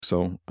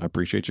So I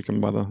appreciate you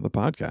coming by the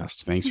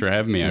podcast. Thanks for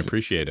having me. I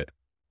appreciate it.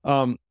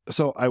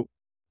 So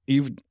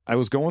I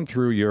was going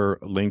through your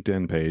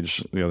LinkedIn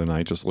page the other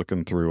night, just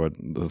looking through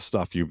the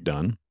stuff you've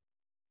done.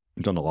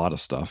 You've done a lot of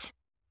stuff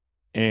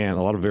and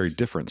a lot of very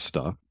different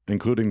stuff,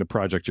 including the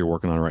project you're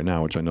working on right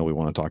now, which I know we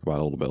want to talk about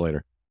a little bit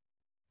later.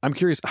 I'm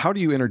curious, how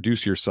do you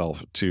introduce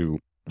yourself to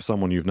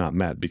someone you've not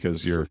met?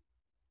 Because you're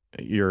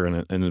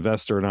an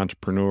investor, an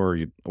entrepreneur,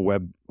 a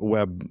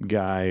web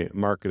guy,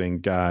 marketing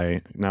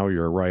guy. Now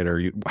you're a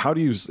writer. How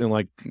do you,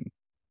 like,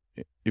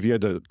 if you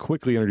had to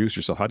quickly introduce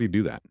yourself, how do you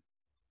do that?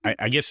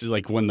 I guess it's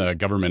like when the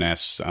government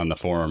asks on the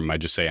forum, I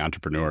just say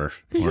entrepreneur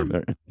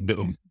or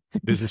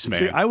businessman.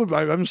 See,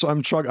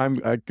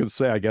 I could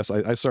say, I guess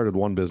I started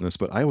one business,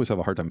 but I always have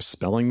a hard time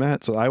spelling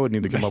that. So I would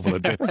need to come up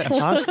with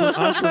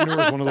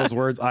entrepreneur is one of those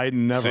words I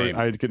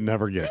could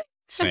never get.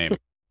 Same.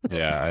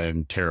 Yeah. I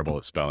am terrible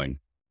at spelling.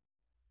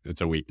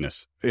 It's a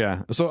weakness.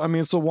 Yeah.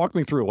 So, so walk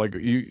me through, like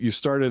you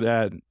started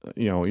at,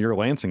 you're a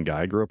Lansing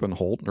guy, grew up in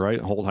Holt, right?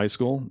 Holt High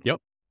School. Yep.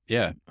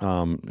 Yeah.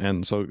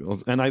 And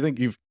I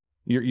think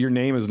your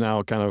name is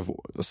now kind of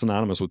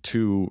synonymous with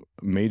two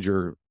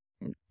major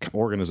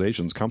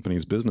organizations,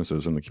 companies,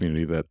 businesses in the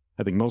community that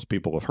I think most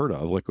people have heard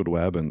of, Liquid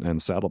Web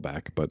and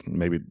Saddleback, but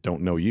maybe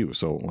don't know you.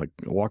 So, like,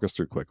 walk us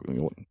through quick.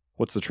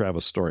 What's the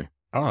Travis story?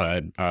 Oh,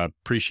 I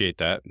appreciate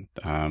that.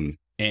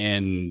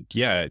 And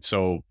yeah,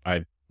 so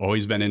I've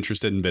always been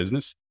interested in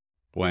business.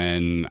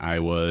 When I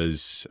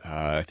was,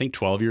 I think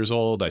 12 years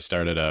old, I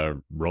started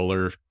a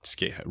roller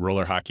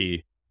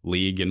hockey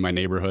league in my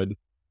neighborhood,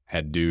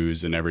 had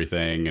dues and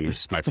everything. And it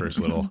was my first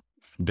little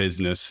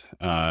business.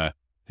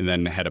 And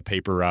then had a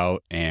paper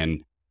route.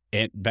 And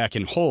back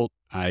in Holt,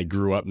 I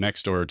grew up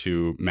next door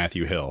to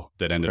Matthew Hill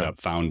that ended up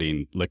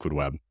founding Liquid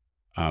Web.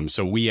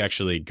 So we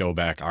actually go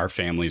back. Our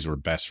families were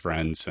best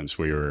friends since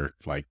we were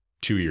like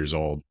 2 years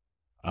old.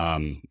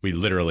 We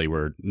literally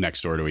were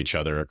next door to each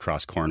other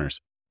across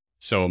corners.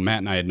 So Matt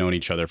and I had known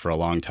each other for a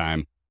long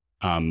time.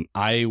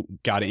 I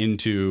got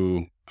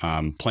into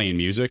playing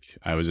music.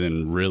 I was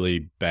in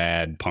really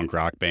bad punk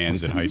rock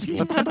bands in high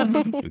school.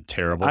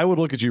 Terrible. I would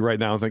look at you right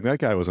now and think that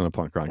guy was in a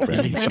punk rock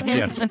band.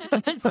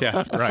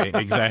 Yeah, right.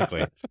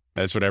 Exactly.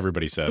 That's what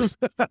everybody says.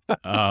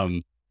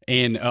 And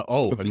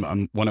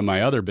one of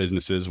my other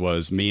businesses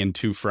was me and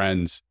two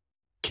friends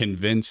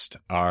convinced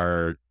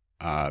our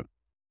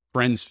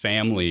friend's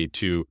family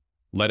to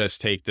let us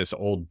take this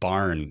old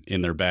barn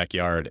in their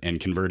backyard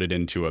and convert it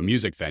into a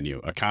music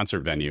venue, a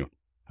concert venue.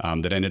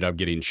 That ended up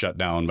getting shut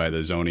down by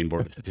the zoning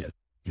board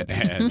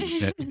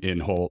in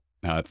Holt.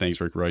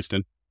 Thanks, Rick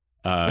Royston.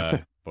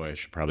 Boy, I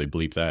should probably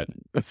bleep that.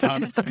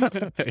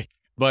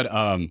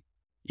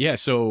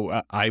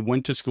 So I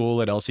went to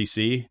school at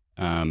LCC.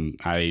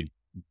 I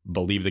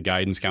believe the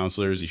guidance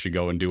counselors, you should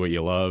go and do what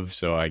you love.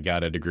 So I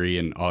got a degree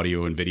in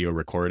audio and video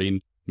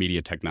recording,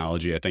 media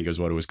technology, I think is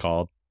what it was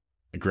called.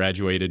 I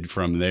graduated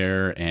from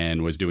there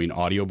and was doing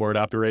audio board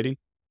operating.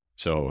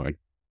 So I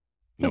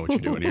know what you're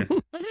doing here.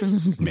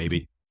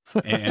 Maybe.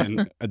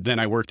 And then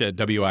I worked at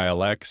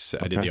WILX.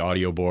 I did the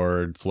audio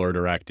board, floor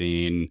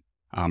directing,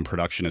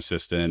 production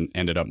assistant,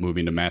 ended up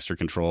moving to master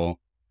control.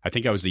 I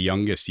think I was the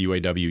youngest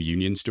UAW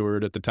union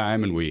steward at the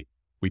time. And we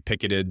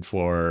picketed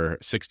for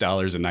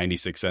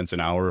 $6.96 an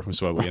hour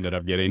was what we ended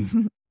up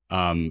getting.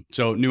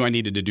 So knew I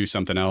needed to do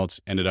something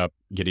else. Ended up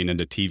getting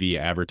into TV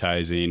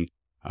advertising.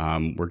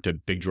 Worked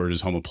at Big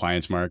George's Home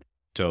Appliance Mart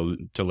to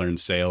learn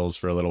sales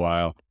for a little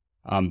while.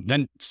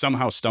 Then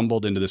somehow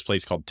stumbled into this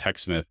place called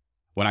TechSmith.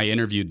 When I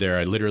interviewed there,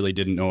 I literally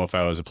didn't know if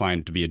I was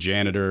applying to be a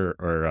janitor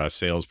or a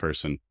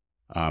salesperson.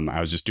 I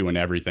was just doing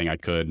everything I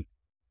could.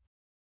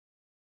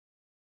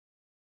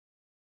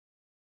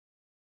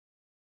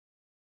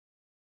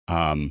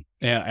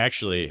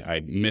 Actually,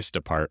 I missed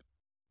a part.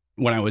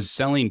 When I was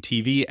selling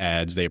TV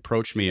ads, they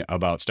approached me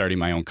about starting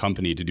my own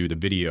company to do the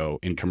video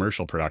and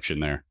commercial production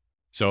there.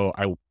 So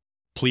I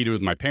pleaded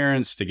with my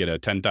parents to get a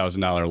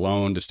 $10,000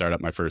 loan to start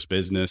up my first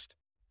business.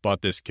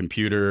 Bought this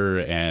computer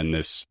and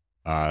this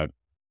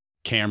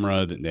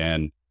camera,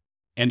 and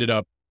ended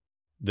up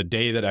the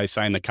day that I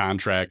signed the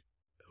contract,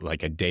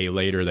 like a day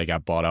later, they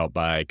got bought out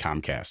by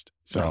Comcast.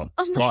 So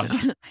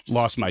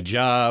lost my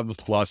job,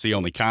 lost the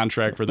only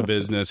contract for the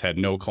business, had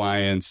no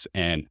clients,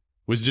 and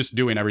was just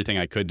doing everything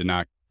I could to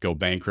not go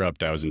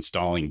bankrupt. I was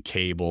installing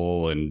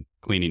cable and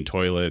cleaning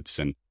toilets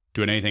and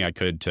doing anything I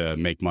could to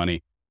make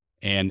money,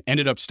 and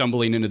ended up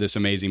stumbling into this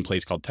amazing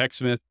place called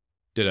TechSmith.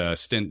 Did a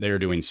stint there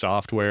doing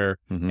software,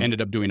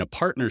 ended up doing a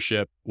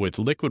partnership with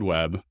Liquid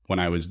Web when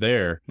I was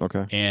there.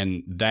 Okay.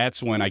 And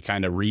that's when I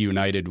kind of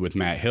reunited with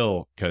Matt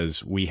Hill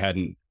because we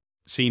hadn't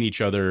seen each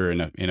other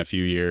in a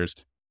few years.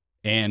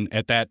 And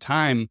at that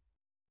time,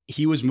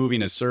 he was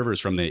moving his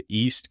servers from the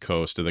East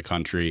Coast of the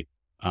country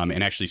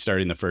and actually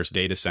starting the first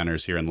data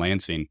centers here in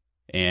Lansing.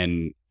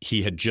 And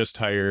he had just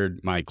hired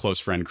my close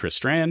friend, Chris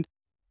Strand.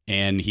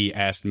 And he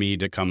asked me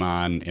to come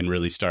on and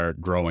really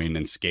start growing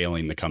and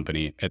scaling the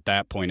company. At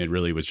that point, it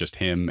really was just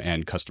him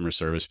and customer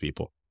service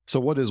people. So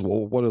what does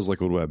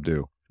Liquid Web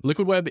do?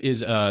 Liquid Web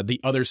is the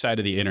other side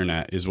of the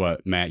internet, is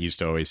what Matt used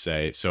to always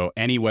say. So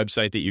any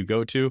website that you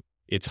go to,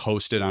 it's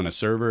hosted on a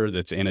server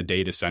that's in a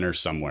data center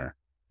somewhere.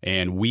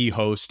 And we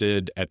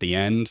hosted at the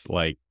end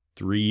like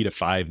 3 to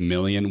 5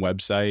 million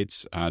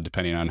websites,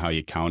 depending on how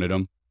you counted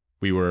them.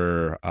 We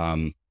were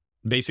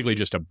basically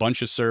just a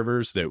bunch of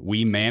servers that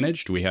we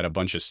managed. We had a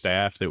bunch of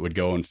staff that would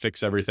go and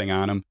fix everything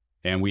on them.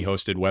 And we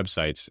hosted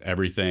websites,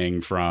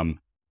 everything from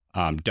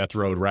Death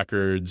Road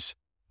Records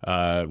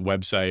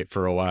website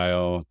for a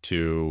while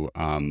to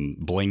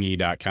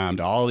blingy.com,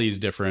 to all these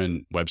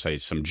different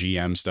websites, some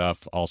GM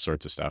stuff, all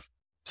sorts of stuff.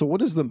 So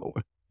what is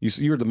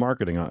you're the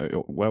marketing,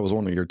 that was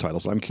one of your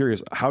titles. I'm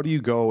curious, how do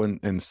you go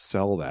and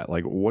sell that?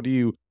 Like, what do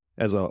you,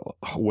 as a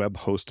web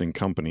hosting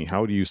company,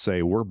 how do you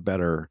say we're a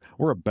better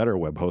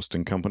web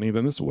hosting company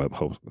than this web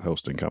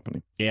hosting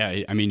company?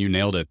 Yeah, I mean, you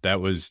nailed it.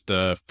 That was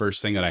the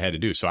first thing that I had to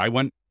do. So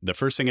the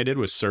first thing I did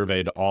was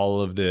surveyed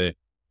all of the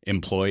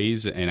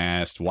employees and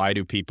asked, why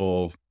do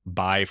people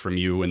buy from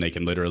you when they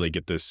can literally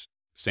get this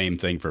same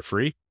thing for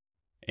free?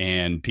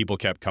 And people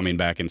kept coming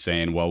back and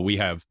saying, well, we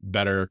have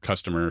better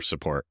customer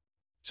support.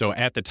 So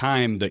at the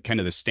time, the kind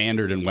of the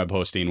standard in web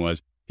hosting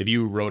was if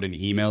you wrote an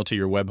email to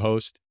your web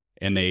host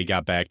and they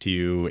got back to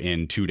you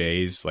in 2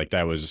 days, like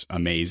that was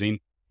amazing.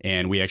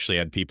 And we actually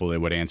had people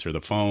that would answer the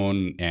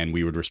phone and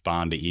we would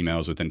respond to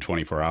emails within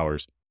 24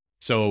 hours.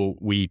 So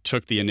we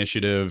took the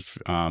initiative,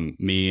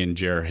 me and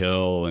Jer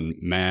Hill and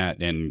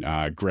Matt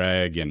and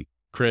Greg and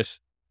Chris,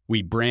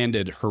 we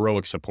branded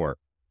Heroic Support.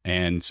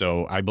 And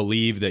so I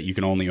believe that you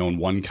can only own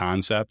one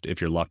concept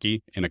if you're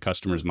lucky in a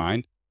customer's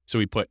mind. So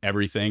we put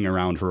everything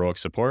around Heroic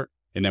Support,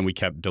 and then we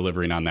kept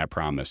delivering on that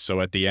promise.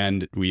 So at the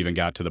end, we even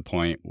got to the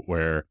point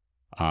where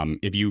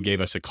if you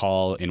gave us a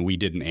call and we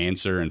didn't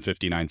answer in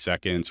 59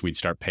 seconds, we'd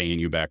start paying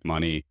you back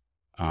money.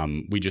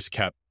 We just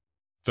kept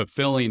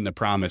fulfilling the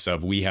promise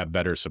of we have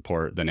better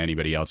support than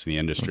anybody else in the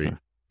industry. Okay.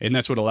 And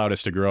that's what allowed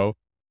us to grow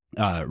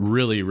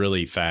really,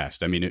 really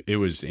fast. I mean, it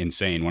was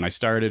insane. When I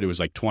started, it was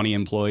like 20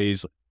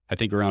 employees, I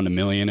think around $1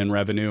 million in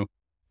revenue.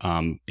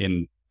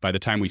 By the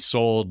time we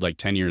sold, like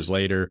 10 years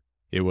later,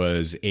 it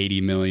was 80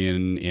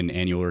 million in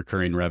annual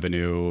recurring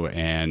revenue.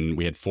 And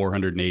we had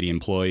 480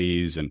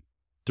 employees and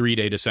 3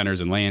 data centers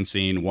in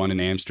Lansing, 1 in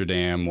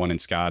Amsterdam, 1 in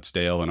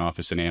Scottsdale, an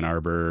office in Ann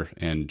Arbor.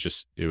 And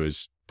just, it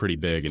was pretty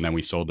big. And then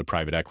we sold to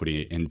private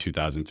equity in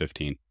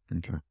 2015.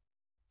 Okay.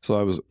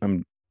 So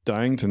I'm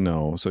dying to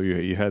know. So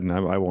you had, and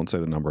I won't say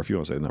the number. If you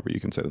want to say the number, you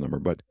can say the number.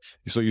 But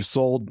so you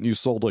sold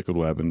Liquid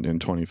Web in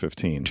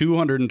 2015.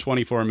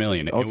 224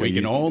 million. Okay, and we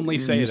can only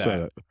say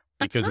that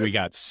because we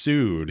got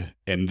sued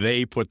and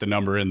they put the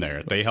number in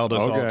there. They held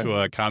us all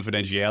to a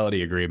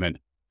confidentiality agreement.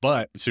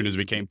 But as soon as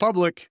we came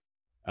public,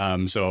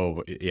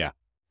 so yeah.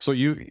 So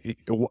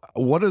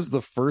what is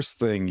the first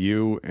thing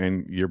you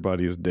and your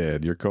buddies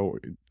did?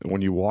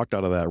 When you walked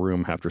out of that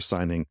room after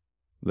signing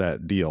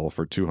that deal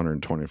for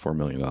 $224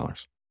 million?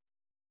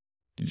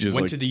 You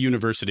went to the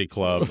university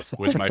club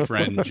with my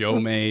friend Joe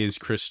Mays,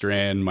 Chris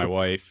Strand, my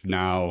wife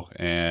now,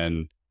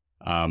 and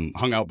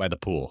hung out by the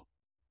pool.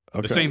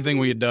 Okay. The same thing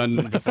we had done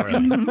before.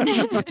 Didn't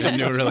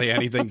do really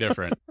anything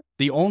different.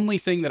 The only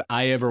thing that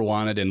I ever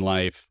wanted in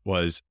life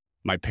was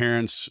my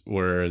parents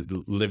were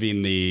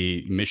living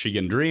the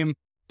Michigan dream.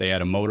 They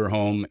had a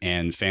motorhome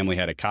and family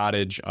had a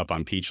cottage up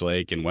on Peach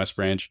Lake in West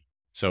Branch.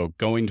 So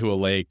going to a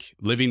lake,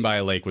 living by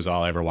a lake was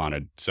all I ever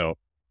wanted. So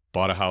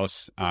bought a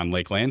house on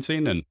Lake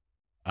Lansing and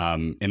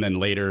then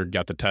later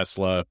got the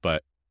Tesla.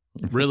 But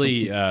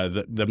really,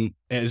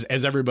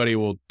 as everybody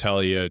will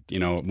tell you,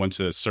 once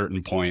a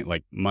certain point,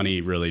 like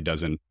money really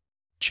doesn't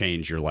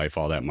change your life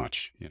all that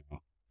much.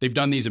 They've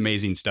done these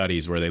amazing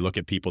studies where they look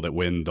at people that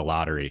win the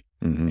lottery,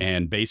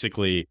 and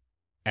basically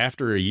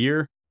after a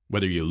year,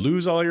 whether you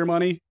lose all your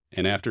money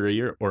and after a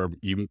year, or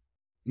you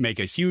make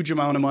a huge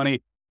amount of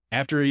money,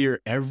 after a year,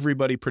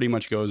 everybody pretty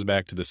much goes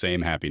back to the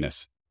same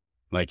happiness.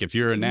 Like if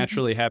you're a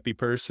naturally happy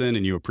person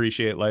and you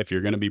appreciate life, you're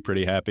going to be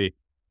pretty happy.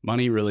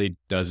 Money really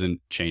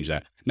doesn't change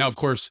that. Now, of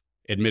course,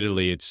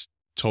 admittedly, it's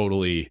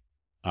totally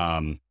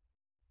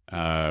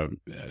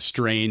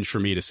strange for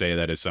me to say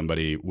that as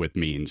somebody with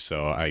means.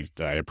 So I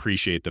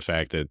appreciate the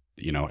fact that,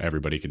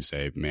 everybody can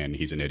say, man,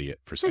 he's an idiot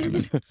for saying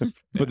that.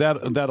 But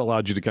that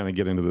allowed you to kind of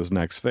get into this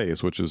next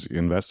phase, which is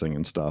investing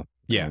in stuff.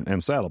 Yeah.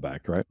 And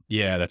Saddleback, right?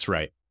 Yeah, that's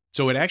right.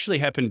 So it actually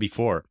happened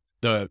before.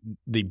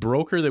 The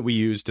broker that we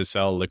used to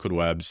sell Liquid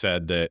Web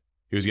said that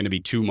it was going to be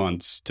 2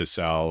 months to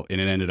sell, and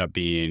it ended up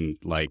being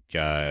like,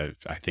 I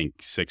think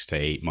 6 to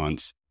 8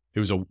 months. It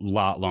was a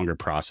lot longer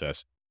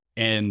process.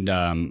 And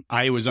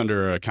I was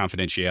under a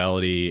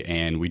confidentiality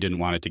and we didn't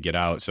want it to get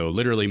out. So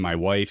literally my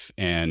wife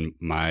and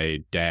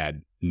my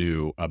dad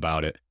knew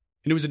about it.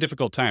 And it was a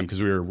difficult time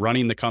because we were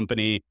running the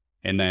company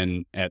and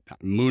then at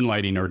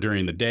moonlighting or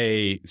during the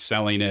day,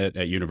 selling it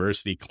at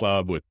University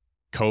Club with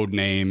code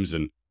names.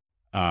 And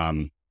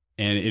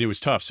it was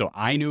tough. So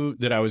I knew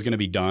that I was going to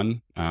be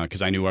done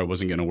because I knew I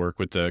wasn't going to work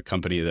with the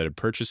company that had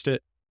purchased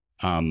it.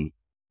 And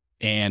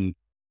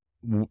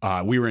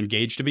we were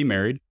engaged to be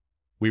married.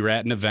 We were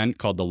at an event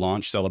called the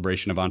Launch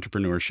Celebration of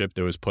Entrepreneurship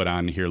that was put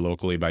on here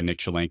locally by Nick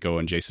Chelenko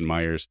and Jason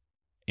Myers.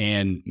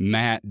 And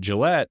Matt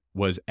Gillette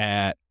was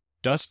at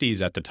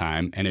Dusty's at the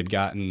time and had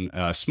gotten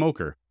a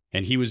smoker,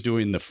 and he was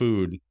doing the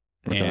food.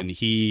 Okay. And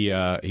he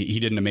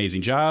did an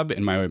amazing job.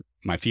 And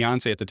my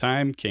fiance at the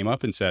time came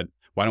up and said,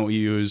 "Why don't we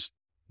use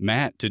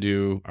Matt to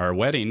do our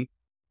wedding?"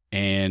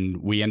 And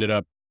we ended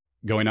up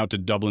going out to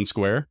Dublin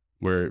Square,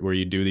 where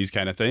you do these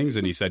kind of things.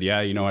 And he said, "Yeah,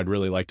 I'd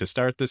really like to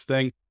start this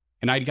thing."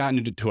 And I'd gotten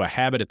into a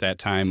habit at that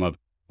time of,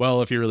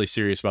 well, if you're really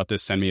serious about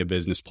this, send me a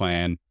business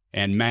plan.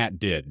 And Matt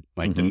did,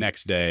 like the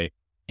next day.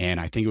 And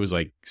I think it was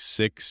like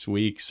 6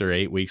 weeks or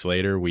 8 weeks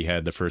later, we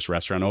had the first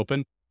restaurant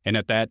open. And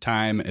at that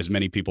time, as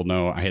many people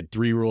know, I had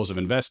 3 rules of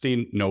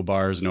investing: no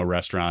bars, no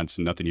restaurants,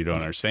 and nothing you don't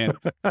understand.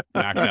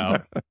 Knocked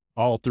out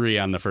all 3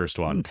 on the first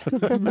one.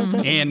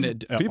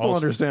 And people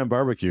also understand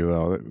barbecue,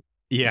 though.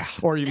 Yeah.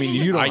 Or you mean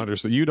you don't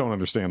understand? You don't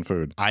understand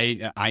food.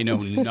 I know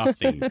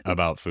nothing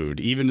about food.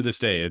 Even to this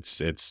day,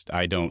 it's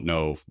I don't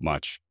know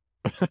much.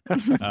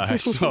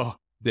 So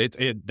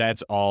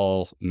that's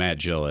all Matt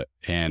Gillett,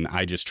 and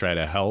I just try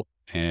to help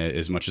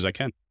as much as I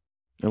can.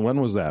 And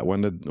when was that?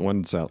 When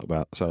did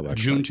Saddleback start?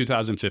 June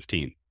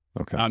 2015.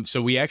 Okay.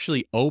 So we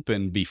actually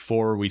opened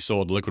before we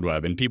sold Liquid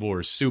Web, and people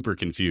were super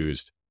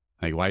confused.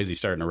 Like, why is he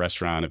starting a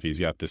restaurant if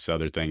he's got this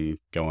other thing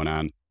going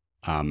on?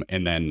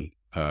 And then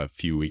a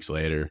few weeks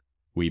later,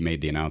 we made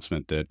the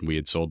announcement that we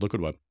had sold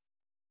Liquid Web.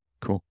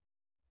 Cool.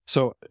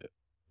 So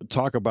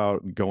talk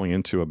about going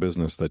into a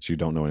business that you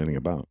don't know anything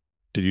about.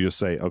 Did you just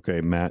say, "Okay,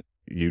 Matt,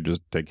 you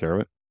just take care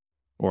of it"?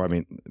 Or, I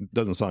mean, it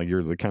doesn't sound like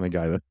you're the kind of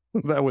guy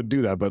that would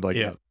do that, but like,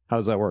 yeah. How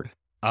does that work?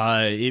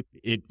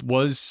 It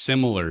was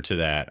similar to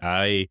that.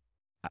 I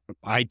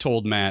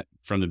told Matt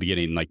from the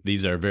beginning, like,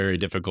 these are very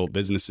difficult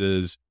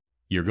businesses.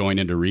 You're going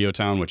into Rio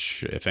Town,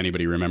 which, if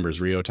anybody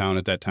remembers Rio Town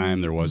at that time,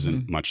 there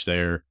wasn't much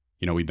there.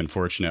 We've been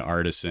fortunate,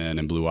 Artisan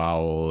and Blue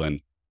Owl and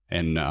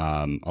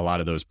a lot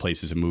of those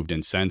places have moved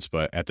in since,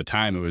 but at the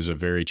time it was a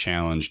very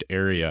challenged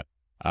area.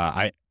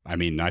 I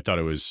thought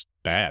it was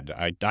bad.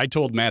 I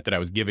told Matt that I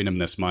was giving him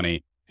this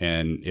money,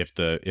 and if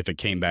it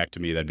came back to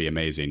me, that'd be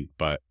amazing.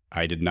 But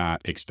I did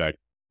not expect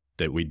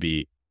that we'd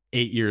be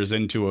 8 years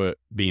into it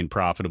being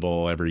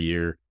profitable every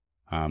year.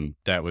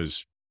 That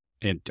was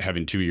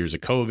having 2 years of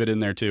COVID in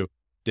there too.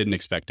 Didn't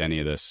expect any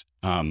of this.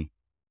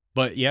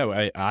 But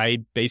yeah,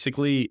 I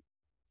basically,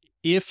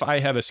 if I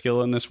have a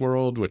skill in this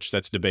world, which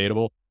that's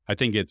debatable, I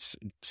think it's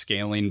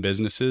scaling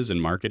businesses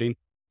and marketing.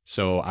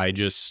 So I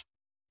just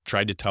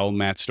tried to tell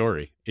Matt's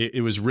story.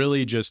 It was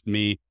really just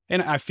me.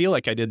 And I feel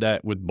like I did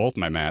that with both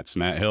my Matts,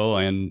 Matt Hill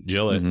and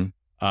Gillett.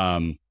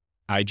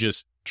 I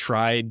just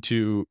tried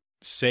to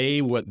say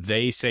what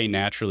they say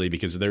naturally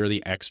because they're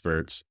the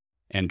experts,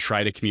 and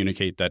try to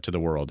communicate that to the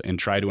world and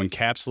try to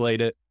encapsulate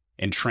it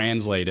and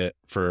translate it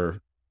for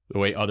the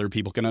way other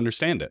people can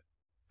understand it.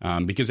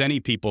 Because any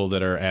people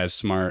that are as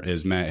smart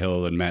as Matt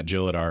Hill and Matt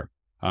Gillett are,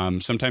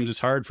 sometimes it's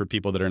hard for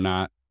people that are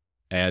not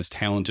as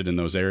talented in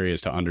those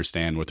areas to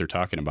understand what they're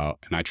talking about.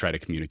 And I try to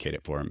communicate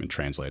it for them and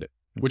translate it,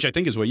 which I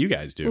think is what you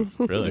guys do.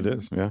 Really. It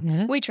is.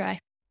 Yeah. We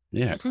try.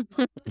 Yeah.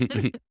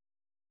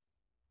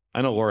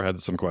 I know Laura had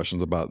some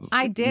questions about.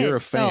 I did. You're a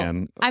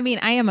fan. So,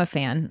 I am a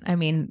fan.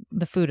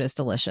 The food is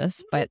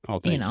delicious, but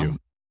thank you.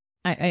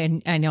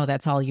 I know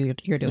that's all you're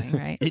doing,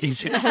 right?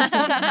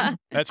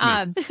 That's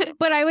me.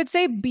 But I would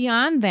say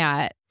beyond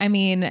that, I'm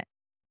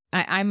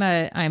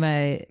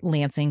a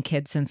Lansing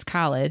kid since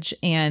college,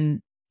 and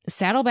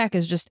Saddleback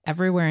is just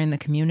everywhere in the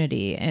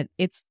community.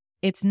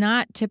 It's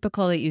not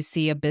typical that you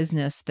see a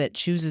business that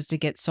chooses to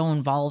get so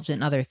involved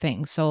in other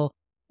things. So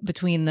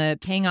between the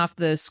paying off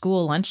the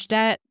school lunch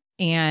debt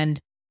and,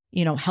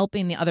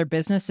 helping the other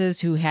businesses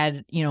who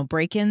had,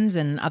 break-ins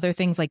and other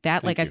things like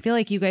that. Thank you. I feel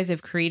like you guys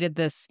have created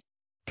this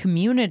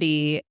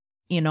community,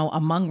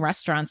 among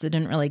restaurants that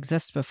didn't really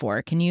exist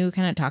before. Can you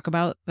kind of talk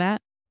about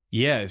that?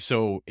 Yeah.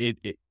 So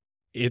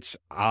it's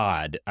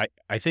odd.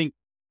 I think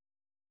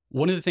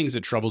one of the things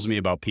that troubles me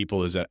about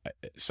people is that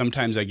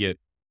sometimes I get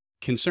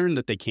concerned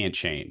that they can't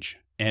change.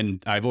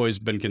 And I've always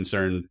been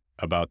concerned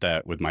about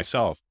that with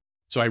myself.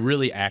 So I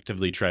really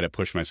actively try to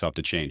push myself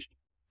to change.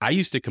 I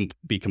used to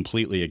be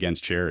completely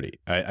against charity.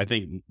 I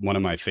think one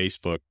of my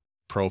Facebook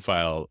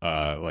profile,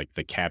 like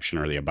the caption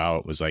or the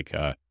about was like,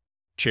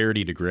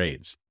 charity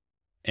degrades.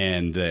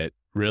 And that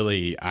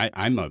really,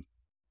 I'm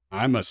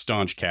a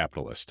staunch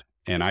capitalist.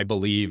 And I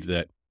believe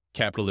that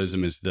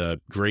capitalism is the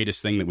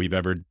greatest thing that we've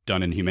ever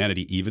done in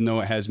humanity, even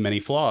though it has many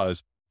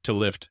flaws, to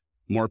lift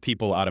more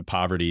people out of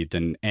poverty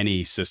than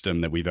any system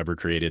that we've ever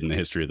created in the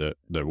history of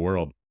the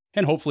world.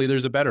 And hopefully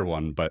there's a better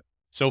one, but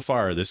so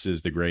far this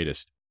is the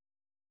greatest.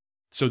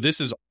 So this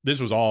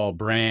was all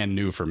brand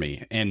new for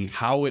me. And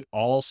how it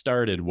all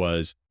started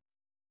was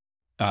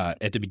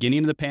at the beginning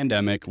of the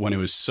pandemic, when it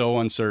was so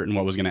uncertain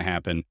what was going to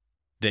happen,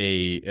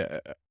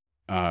 there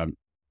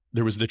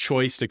was the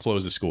choice to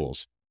close the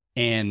schools.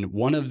 And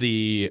one of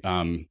the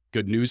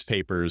good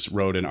newspapers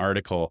wrote an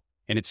article,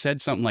 and it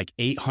said something like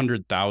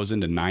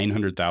 800,000 to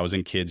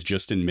 900,000 kids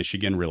just in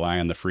Michigan rely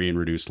on the free and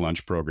reduced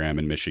lunch program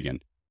in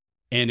Michigan.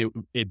 And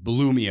it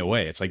blew me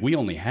away. It's like, we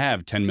only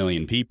have 10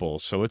 million people.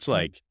 So it's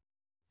like,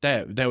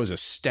 that was a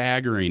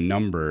staggering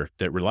number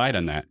that relied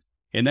on that.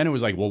 And then it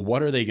was like, well,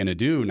 what are they going to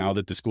do now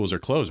that the schools are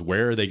closed?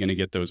 Where are they going to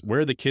get those?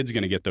 Where are the kids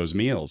going to get those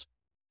meals?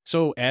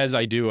 So as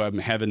I do, I'm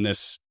having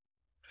this,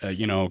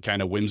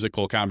 kind of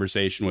whimsical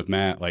conversation with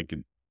Matt,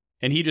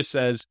 and he just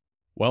says,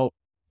 well,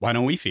 why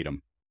don't we feed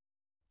them?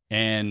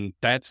 And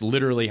that's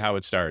literally how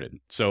it started.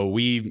 So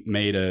we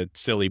made a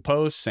silly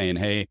post saying,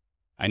 hey,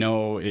 I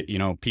know,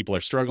 people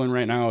are struggling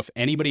right now. If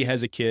anybody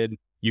has a kid,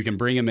 you can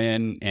bring them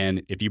in.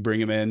 And if you bring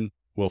them in,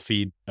 we'll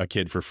feed a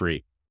kid for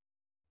free.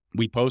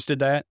 We posted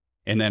that.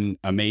 And then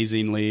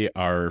amazingly,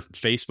 our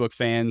Facebook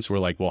fans were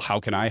like, well, how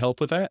can I help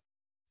with that?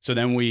 So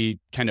then we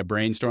kind of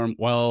brainstormed,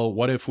 well,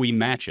 what if we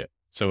match it?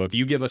 So if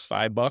you give us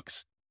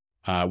 $5,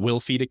 we'll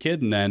feed a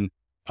kid. And then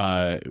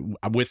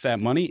with that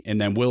money, and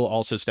then we'll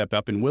also step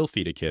up and we'll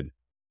feed a kid.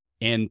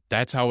 And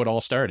that's how it all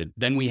started.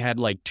 Then we had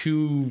like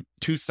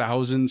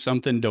 2,000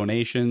 something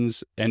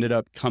donations ended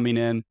up coming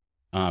in.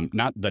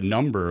 Not the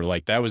number,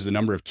 like that was the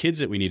number of kids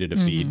that we needed to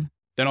feed.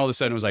 Then all of a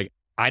sudden it was like,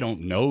 I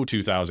don't know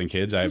 2,000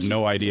 kids. I have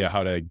no idea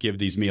how to give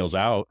these meals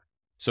out.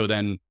 So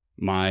then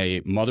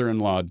my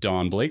mother-in-law,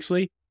 Dawn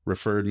Blakesley,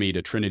 referred me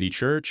to Trinity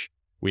Church.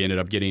 We ended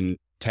up getting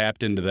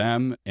tapped into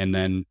them. And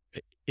then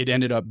it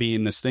ended up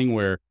being this thing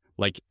where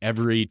like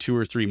every 2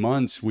 or 3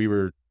 months, we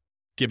were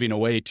giving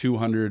away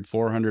 200,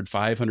 400,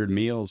 500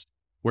 meals,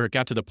 where it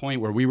got to the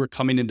point where we were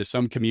coming into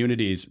some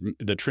communities,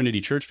 the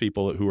Trinity Church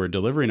people who were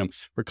delivering them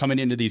were coming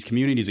into these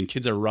communities and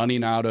kids are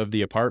running out of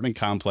the apartment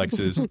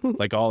complexes,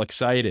 like all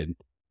excited.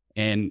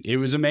 And it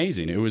was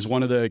amazing. It was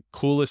one of the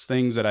coolest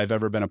things that I've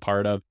ever been a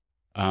part of.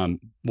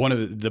 One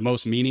of the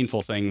most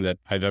meaningful thing that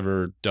I've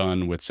ever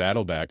done with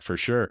Saddleback, for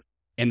sure.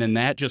 And then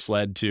that just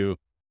led to,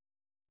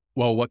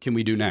 well, what can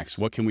we do next?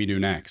 What can we do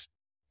next?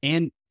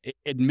 And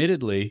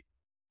admittedly,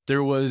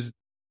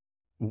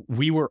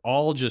 we were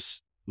all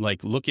just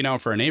like looking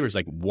out for our neighbors,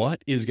 like,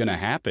 what is going to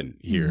happen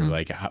here?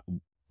 Like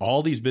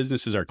all these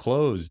businesses are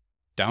closed.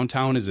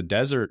 Downtown is a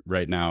desert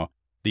right now.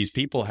 These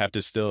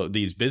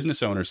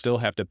business owners still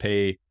have to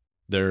pay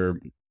their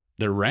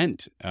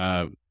rent.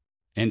 And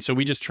so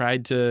we just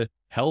tried to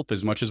help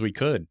as much as we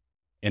could.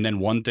 And then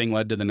one thing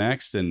led to the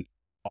next, and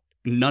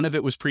none of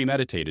it was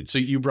premeditated. So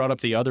you brought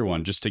up the other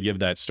one, just to give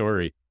that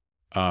story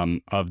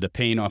of the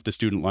paying off the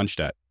student lunch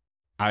debt.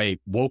 I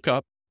woke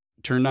up,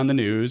 turned on the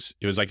news.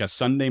 It was like a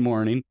Sunday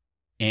morning,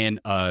 and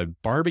a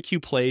barbecue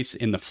place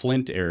in the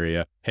Flint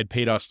area had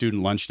paid off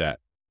student lunch debt.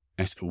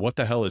 And I said, what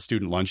the hell is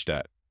student lunch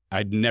debt?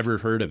 I'd never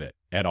heard of it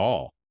at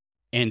all.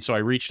 And so I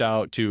reached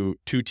out to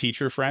 2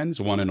 teacher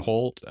friends, one in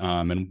Holt,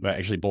 and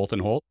actually both in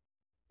Holt.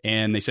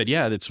 And they said,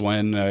 yeah, that's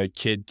when a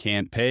kid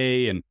can't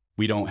pay and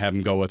we don't have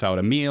them go without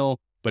a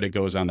meal, but it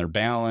goes on their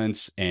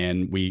balance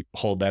and we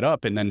hold that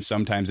up. And then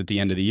sometimes at the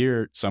end of the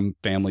year, some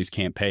families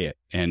can't pay it.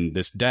 And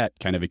this debt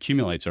kind of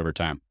accumulates over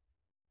time.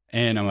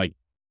 And I'm like,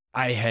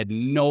 I had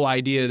no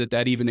idea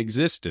that even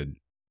existed.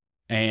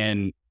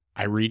 And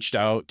I reached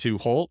out to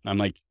Holt. I'm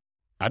like,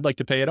 I'd like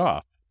to pay it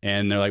off.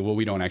 And they're like, well,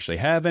 we don't actually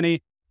have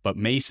any, but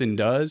Mason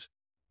does.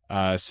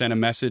 Sent a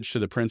message to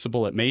the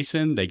principal at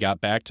Mason. They got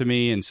back to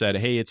me and said,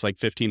 hey, it's like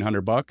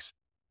 $1,500.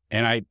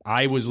 And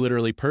I was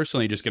literally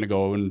personally just going to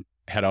go and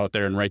head out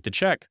there and write the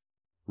check.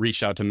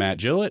 Reached out to Matt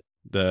Gillett,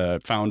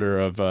 the founder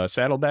of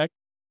Saddleback.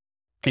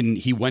 And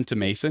he went to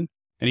Mason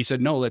and he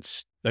said, no,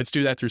 let's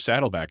do that through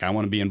Saddleback. I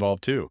want to be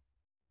involved too.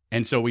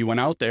 And so we went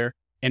out there.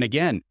 And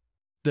again,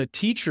 the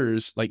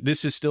teachers, like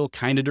this is still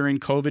kind of during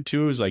COVID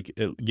too, is like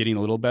getting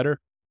a little better.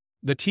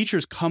 The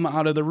teachers come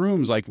out of the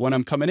rooms like when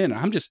I'm coming in,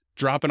 I'm just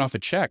dropping off a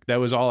check. That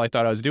was all I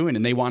thought I was doing.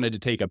 And they wanted to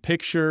take a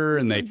picture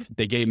and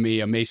they gave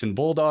me a Mason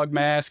Bulldog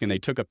mask and they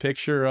took a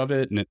picture of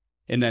it.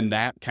 And then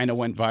that kind of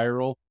went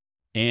viral.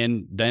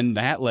 And then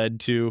that led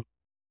to,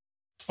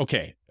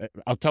 okay,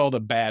 I'll tell the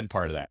bad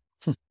part of that.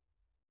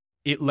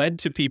 It led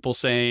to people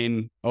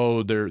saying,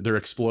 oh, they're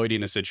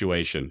exploiting a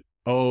situation.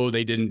 Oh,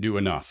 they didn't do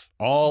enough.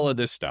 All of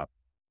this stuff.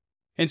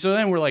 And so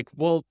then we're like,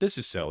 well, this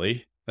is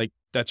silly. Like,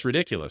 that's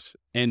ridiculous.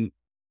 And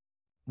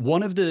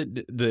one of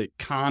the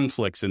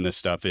conflicts in this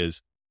stuff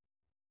is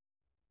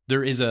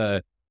there is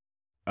an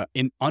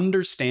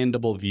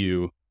understandable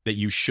view that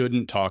you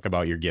shouldn't talk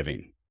about your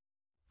giving,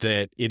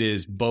 that it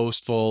is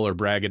boastful or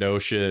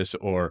braggadocious,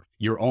 or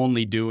you're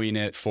only doing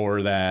it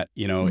for that,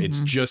 it's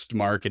just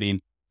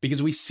marketing,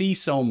 because we see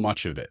so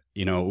much of it.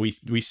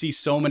 We see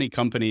so many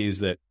companies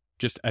that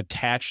just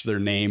attach their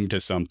name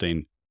to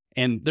something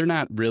and they're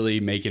not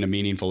really making a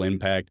meaningful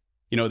impact.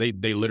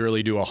 They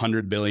literally do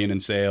 100 billion in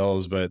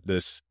sales, but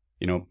this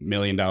 $1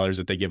 million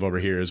that they give over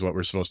here is what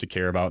we're supposed to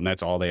care about. And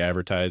that's all they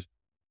advertise.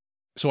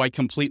 So I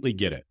completely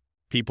get it.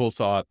 People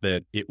thought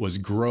that it was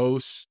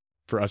gross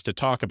for us to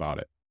talk about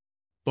it,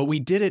 but we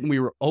did it and we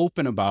were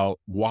open about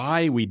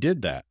why we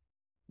did that.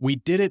 We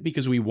did it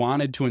because we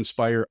wanted to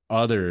inspire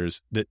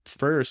others that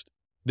first,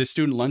 this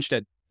student lunch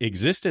debt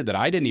existed that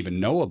I didn't even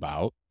know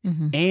about,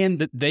 and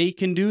that they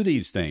can do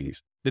these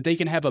things, that they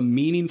can have a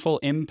meaningful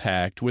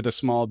impact with a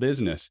small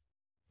business.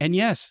 And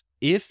yes,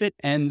 if it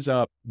ends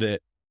up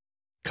that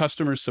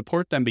customers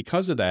support them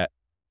because of that,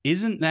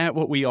 isn't that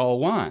what we all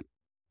want?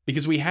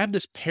 Because we have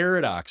this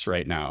paradox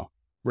right now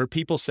where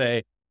people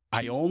say,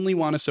 I only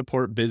want to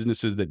support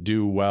businesses that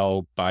do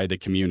well by the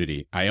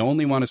community. I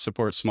only want to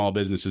support small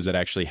businesses that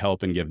actually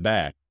help and give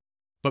back.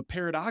 But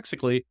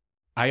paradoxically,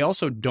 I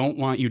also don't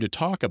want you to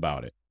talk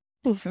about it.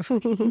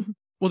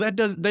 Well,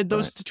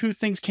 those two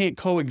things can't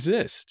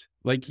coexist.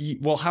 Like,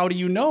 well, how do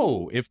you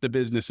know if the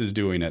business is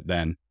doing it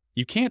then?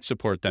 You can't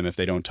support them if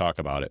they don't talk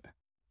about it.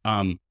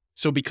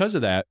 So because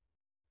of that,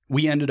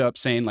 we ended up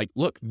saying, like,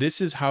 look,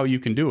 this is how you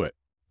can do it.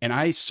 And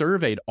I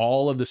surveyed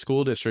all of the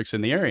school districts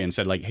in the area and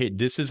said, like, hey,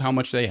 this is how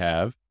much they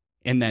have.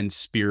 And then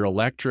Spear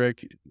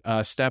Electric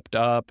stepped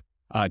up.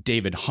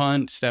 David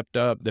Hunt stepped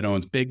up, that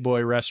owns Big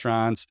Boy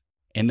Restaurants.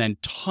 And then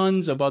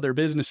tons of other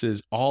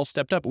businesses all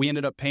stepped up. We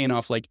ended up paying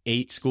off like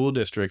 8 school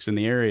districts in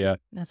the area,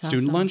 That's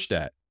student awesome. lunch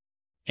debt.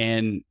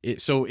 And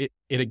it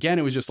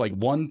was just like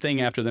one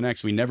thing after the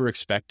next. We never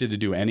expected to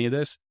do any of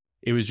this.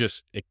 It was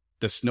just,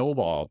 the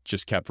snowball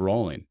just kept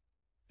rolling.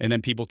 And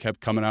then people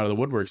kept coming out of the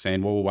woodwork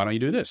saying, well, why don't you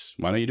do this?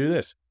 Why don't you do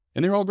this?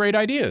 And they're all great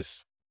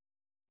ideas.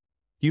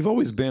 You've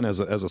always been, as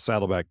a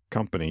Saddleback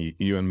company,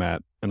 you and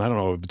Matt, and I don't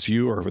know if it's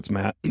you or if it's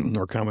Matt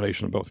or a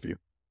combination of both of you.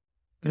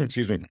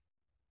 Excuse me.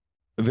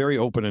 Very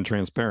open and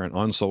transparent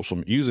on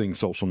using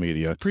social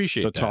media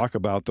Appreciate to that. talk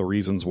about the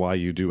reasons why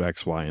you do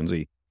X, Y, and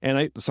Z.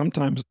 And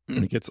sometimes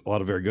it gets a lot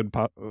of very good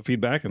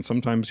feedback, and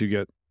sometimes you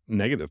get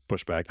negative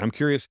pushback. I'm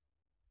curious,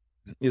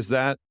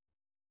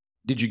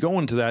 did you go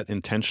into that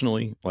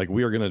intentionally? Like,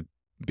 we are going to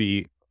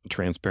be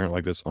transparent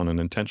like this on an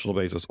intentional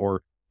basis,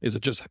 or is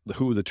it just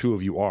who the two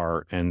of you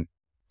are and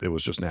it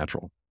was just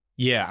natural?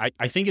 Yeah,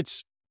 I think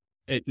it's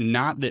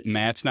not that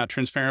Matt's not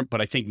transparent,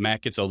 but I think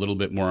Matt gets a little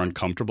bit more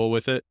uncomfortable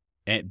with it.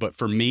 But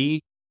for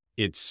me,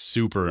 it's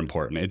super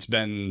important. It's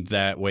been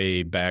that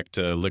way back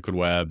to Liquid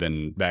Web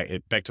and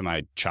back to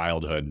my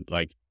childhood.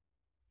 Like,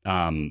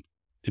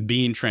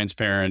 being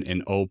transparent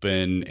and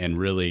open, and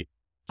really,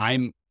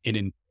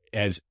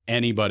 as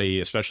anybody,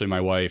 especially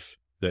my wife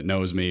that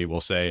knows me,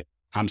 will say,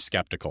 I'm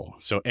skeptical.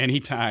 So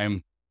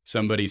anytime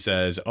somebody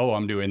says, oh,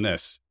 I'm doing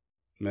this,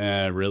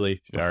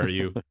 really? Are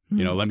you?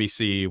 Let me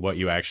see what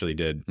you actually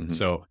did. Mm-hmm.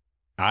 So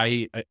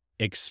I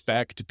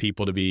expect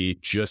people to be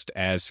just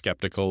as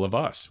skeptical of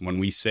us. When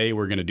we say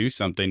we're going to do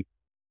something,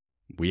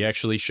 we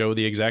actually show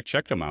the exact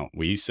check amount.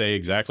 We say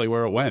exactly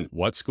where it went,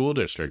 what school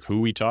district,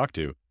 who we talked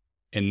to.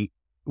 And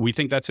we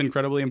think that's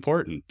incredibly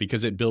important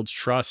because it builds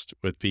trust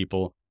with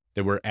people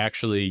that we're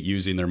actually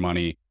using their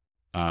money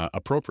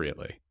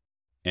appropriately.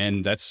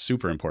 And that's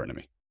super important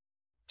to me.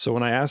 So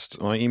when I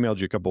emailed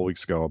you a couple of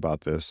weeks ago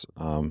about this,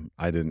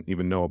 I didn't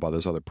even know about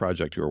this other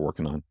project you were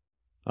working on.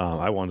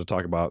 I wanted to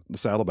talk about the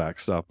Saddleback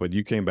stuff, but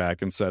you came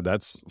back and said,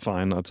 that's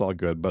fine, that's all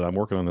good, but I'm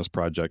working on this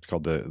project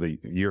called the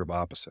Year of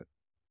Opposite.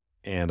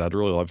 And I'd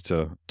really love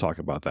to talk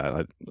about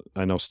that.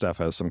 I know Steph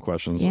has some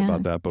questions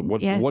about that, but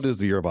what is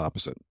the Year of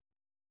Opposite?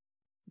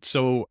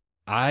 So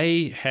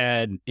I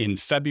had, in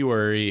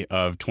February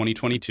of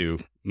 2022,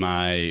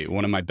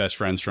 one of my best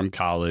friends from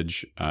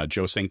college,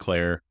 Joe St.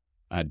 Clair,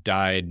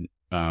 died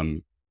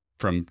from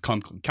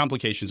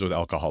complications with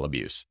alcohol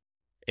abuse.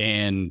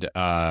 And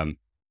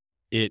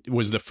it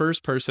was the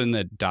first person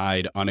that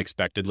died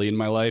unexpectedly in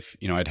my life.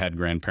 I'd had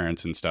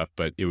grandparents and stuff,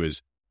 but it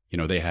was,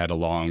 they had a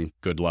long,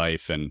 good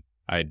life, and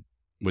I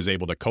was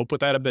able to cope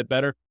with that a bit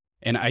better.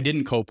 And I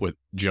didn't cope with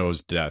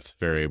Joe's death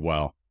very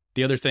well.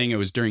 The other thing, it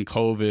was during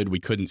COVID. We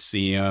couldn't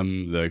see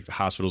him. The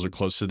hospitals were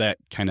closed, so that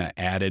kind of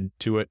added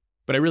to it.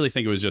 But I really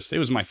think it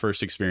was my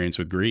first experience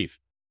with grief.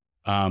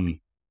 And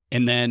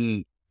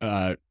then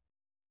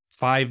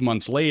 5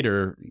 months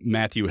later,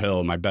 Matthew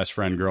Hill, my best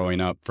friend growing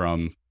up,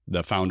 from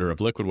the founder of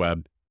Liquid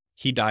Web,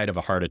 he died of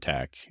a heart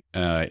attack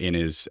in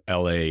his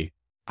LA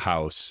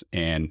house.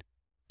 And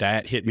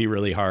that hit me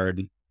really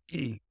hard.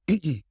 And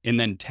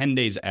then 10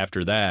 days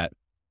after that,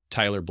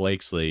 Tyler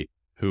Blakesley,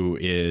 who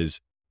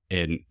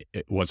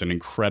was an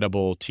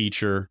incredible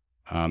teacher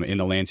in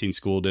the Lansing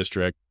School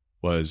District,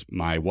 was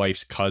my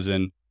wife's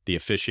cousin, the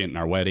officiant in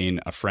our wedding,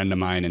 a friend of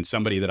mine, and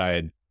somebody that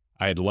I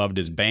had loved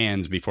his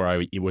bands before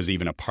I was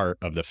even a part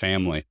of the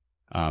family,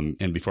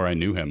 and before I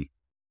knew him.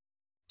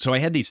 So I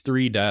had these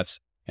 3 deaths,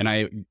 and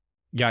I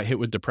got hit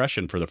with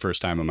depression for the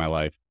first time in my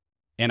life.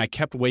 And I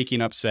kept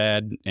waking up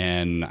sad,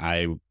 and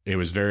it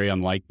was very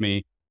unlike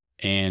me.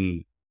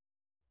 And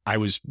I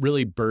was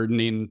really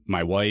burdening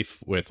my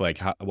wife with, like,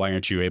 why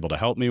aren't you able to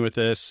help me with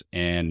this?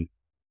 And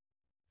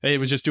it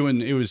was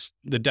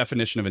the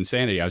definition of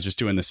insanity. I was just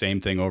doing the same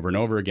thing over and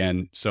over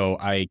again. So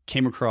I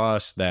came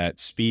across that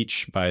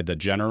speech by the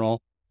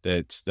general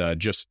that's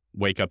just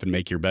wake up and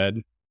make your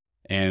bed.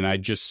 And I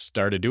just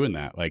started doing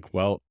that. Like,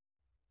 well,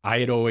 I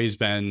had always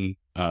been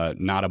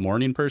not a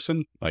morning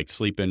person, like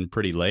sleeping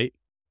pretty late.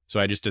 So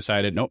I just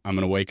decided, nope, I'm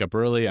going to wake up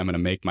early. I'm going to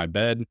make my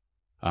bed.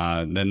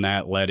 Then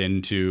that led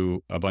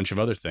into a bunch of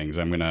other things.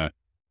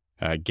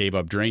 Gave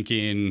up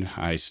drinking.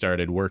 I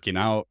started working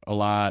out a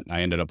lot.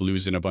 I ended up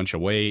losing a bunch of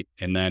weight.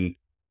 And then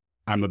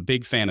I'm a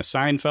big fan of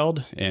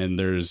Seinfeld. And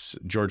there's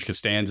George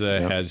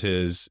Costanza has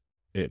his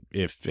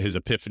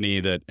epiphany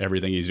that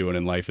everything he's doing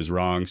in life is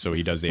wrong. So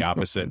he does the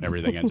opposite and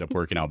everything ends up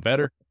working out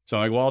better. So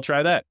I'm like, well, I'll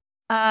try that.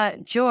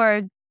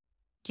 George,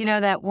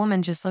 that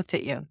woman just looked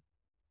at you.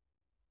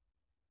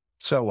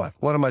 So what?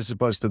 What am I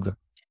supposed to do?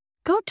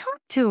 Go talk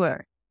to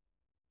her.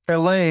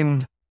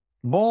 Elaine,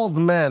 bald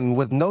men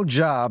with no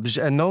jobs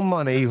and no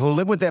money who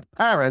live with their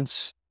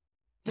parents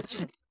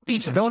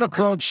don't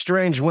approach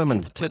strange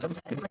women.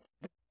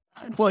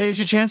 Well, here's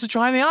your chance to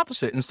try the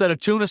opposite. Instead of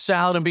tuna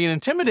salad and being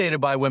intimidated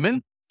by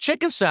women,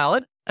 chicken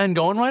salad and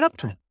going right up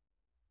to them.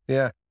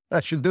 Yeah,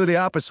 I should do the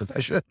opposite. I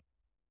should.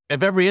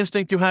 If every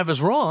instinct you have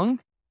is wrong,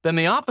 then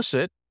the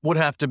opposite would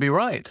have to be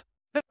right.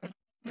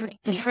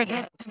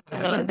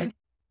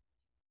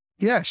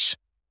 Yes,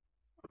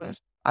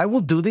 I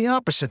will do the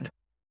opposite.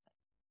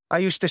 I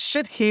used to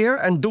sit here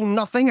and do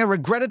nothing and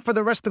regret it for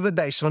the rest of the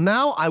day. So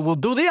now I will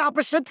do the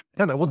opposite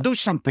and I will do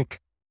something.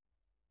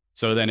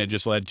 So then it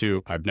just led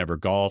to, I've never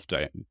golfed.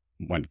 I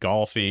went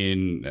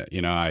golfing.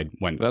 I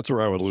went. That's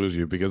where I would lose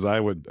you, because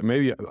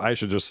maybe I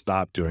should just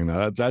stop doing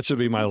that. That should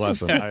be my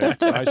lesson.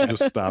 I should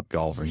just stop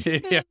golfing.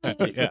 Yeah.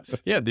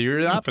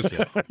 You're the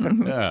opposite.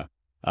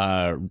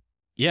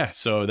 Yeah.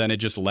 So then it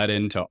just led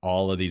into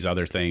all of these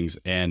other things.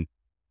 And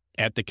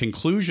at the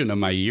conclusion of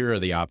my year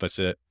of the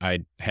opposite,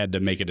 I had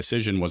to make a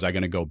decision. Was I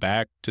going to go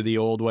back to the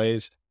old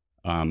ways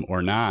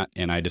or not?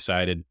 And I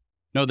decided,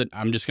 no, that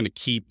I'm just going to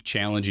keep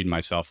challenging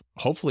myself,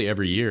 hopefully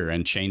every year,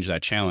 and change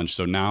that challenge.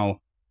 So now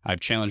I've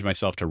challenged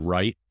myself to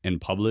write and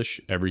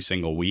publish every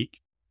single week.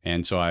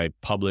 And so I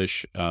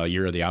publish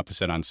Year of the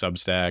Opposite on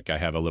Substack. I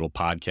have a little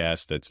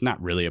podcast that's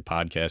not really a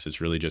podcast. It's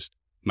really just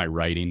my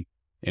writing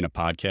in a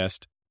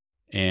podcast.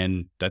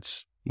 And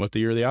that's what the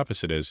Year of the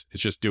Opposite is.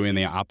 It's just doing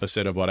the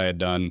opposite of what I had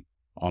done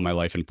all my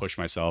life and push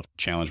myself,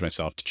 challenge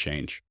myself to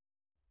change.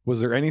 Was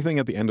there anything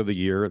at the end of the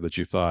year that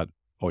you thought,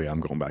 oh yeah,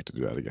 I'm going back to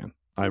do that again?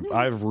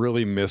 I've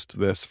really missed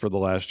this for the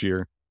last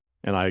year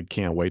and I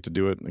can't wait to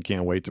do it. I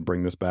can't wait to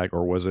bring this back.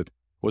 Or was it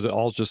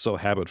all just so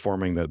habit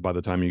forming that by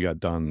the time you got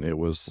done, it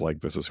was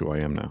like, this is who I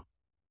am now?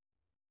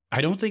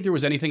 I don't think there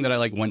was anything that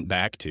I went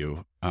back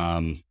to.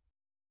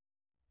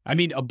 I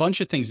mean, a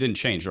bunch of things didn't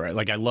change, right?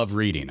 Like, I love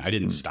reading. I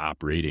didn't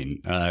stop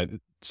reading.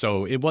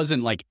 So it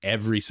wasn't like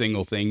every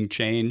single thing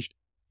changed.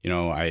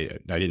 I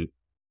didn't,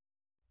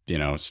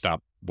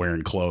 stop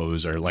wearing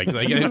clothes or like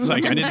it's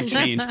like I didn't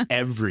change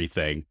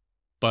everything.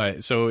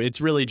 But so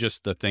it's really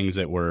just the things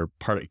that were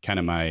part of kind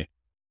of my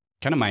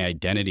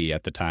identity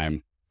at the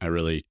time. I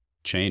really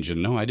changed.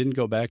 And no, I didn't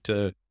go back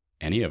to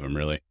any of them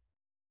really.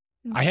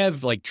 I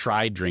have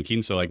tried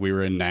drinking. So we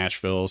were in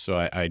Nashville, so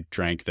I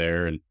drank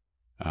there and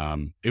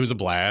it was a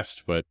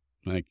blast, but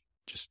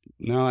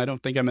no, I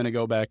don't think I'm going to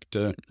go back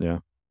to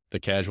the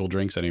casual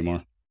drinks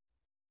anymore.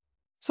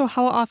 So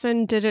how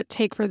often did it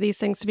take for these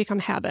things to become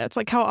habits?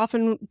 How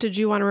often did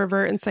you want to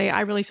revert and say,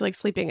 I really feel like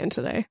sleeping in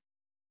today?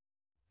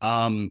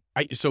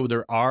 So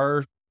there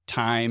are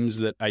times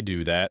that I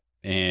do that,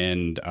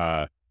 and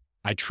I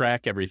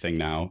track everything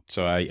now.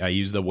 So I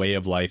use the Way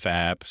of Life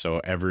app.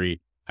 So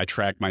I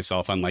track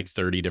myself on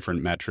 30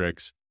 different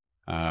metrics,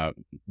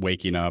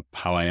 waking up,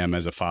 how I am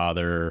as a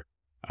father,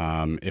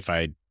 if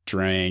I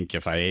drank,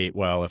 if I ate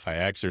well, if I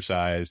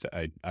exercised.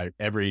 I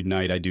every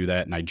night I do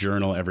that, and I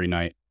journal every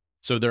night.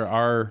 So there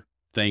are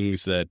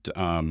things that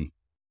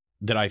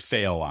that I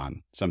fail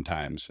on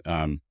sometimes,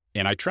 and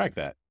I track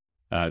that.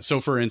 So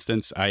for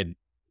instance, I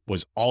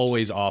was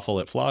always awful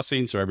at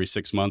flossing. So every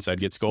 6 months I'd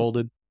get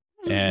scolded.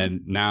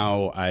 And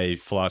now I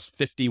floss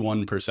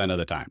 51% of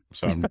the time.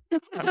 So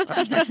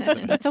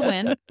that's a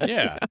win.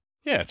 Yeah.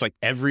 Yeah. It's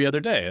every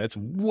other day. That's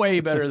way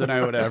better than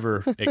I would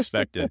ever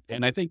expected.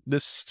 And I think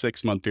this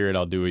 6 month period,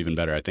 I'll do even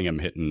better. I think I'm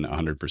hitting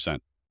 100%.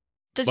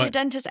 Does your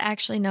dentist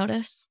actually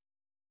notice?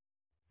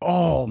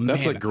 Oh, man,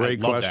 that's a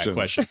great question.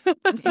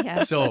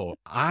 Yeah. So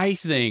I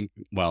think,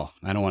 well,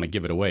 I don't want to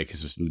give it away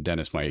because the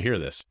dentist might hear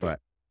this, but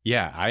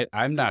yeah,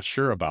 I'm not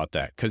sure about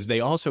that because they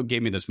also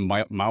gave me this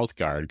mouth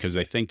guard because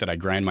they think that I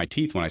grind my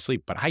teeth when I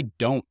sleep, but I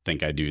don't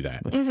think I do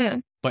that. Mm-hmm.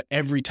 But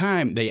every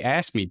time they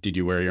ask me, did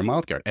you wear your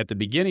mouth guard at the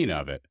beginning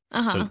of it?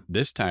 So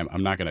this time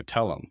I'm not going to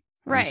tell them.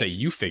 I'm going to say,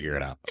 you figure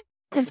it out.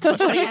 You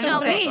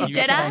tell me, You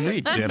did tell I?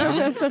 me, did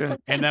I?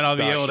 And then I'll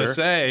be able to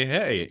say,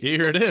 hey,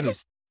 here it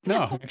is.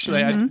 No,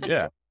 actually,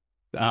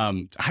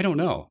 I don't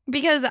know.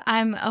 Because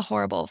I'm a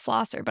horrible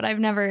flosser, but I've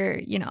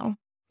never,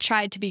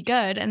 tried to be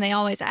good. And they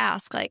always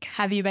ask,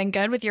 have you been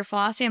good with your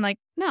flossing? I'm like,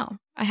 no,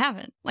 I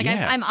haven't.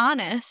 I'm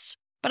honest.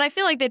 But I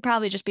feel like they'd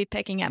probably just be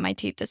picking at my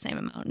teeth the same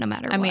amount no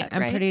matter what. I mean,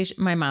 I'm pretty sure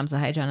my mom's a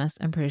hygienist.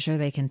 I'm pretty sure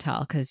they can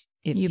tell because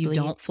if you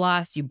don't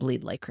floss, you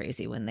bleed like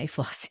crazy when they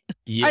floss.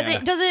 Yeah.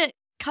 Does it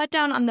cut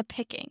down on the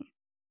picking?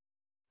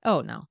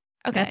 Oh, no.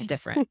 Okay. That's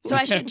different. So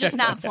I should just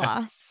not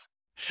floss.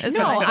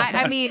 No,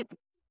 I mean,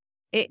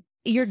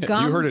 your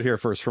gums. You heard it here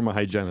first from a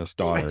hygienist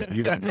daughter.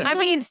 I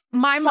mean,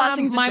 my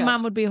Flossing's a joke.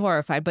 mom would be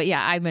horrified, but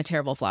yeah, I'm a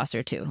terrible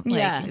flosser too.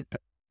 Yeah.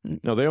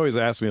 No, they always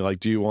ask me,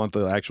 do you want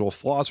the actual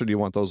floss or do you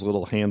want those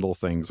little handle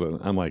things?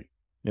 I'm like,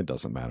 it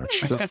doesn't matter.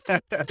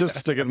 Just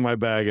stick it in my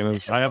bag.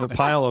 And I have a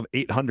pile of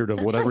 800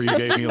 of whatever you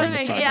gave me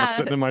last time. Yeah. It's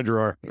sitting in my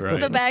drawer.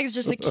 Right. The bags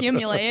just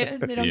accumulate.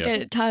 They don't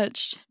get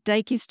touched.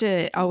 Dyke used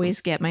to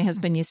always get, my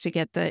husband used to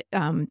get the,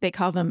 they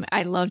call them,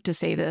 I love to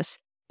say this,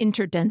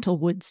 interdental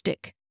wood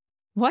stick.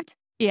 What?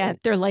 Yeah,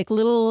 they're like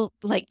little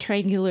like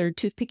triangular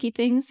toothpicky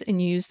things,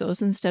 and you use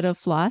those instead of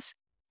floss.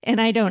 And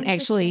I don't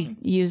actually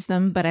use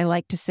them, but I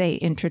like to say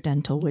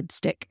intradental wood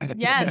stick.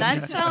 Yeah,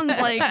 that sounds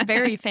like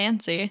very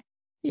fancy.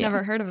 Yeah.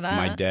 Never heard of that.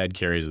 My dad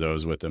carries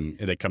those with him.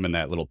 They come in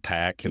that little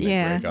pack and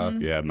they break off.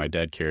 Yeah, my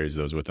dad carries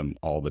those with him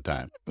all the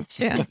time.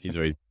 Yeah. He's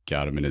always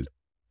got them in his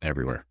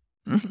everywhere.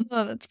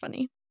 Oh, that's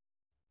funny.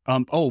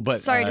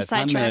 But sorry to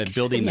sidetrack. On the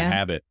building the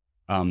habit.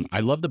 I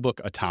love the book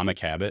Atomic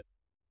Habit,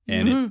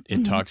 and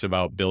it talks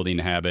about building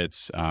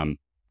habits.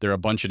 There are a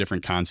bunch of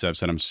different concepts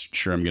that I'm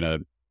sure I'm going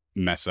to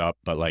mess up,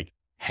 but like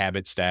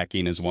habit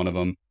stacking is one of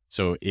them.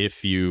 So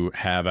if you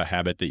have a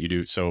habit that you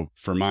do, so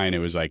for mine, it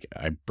was like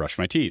I brush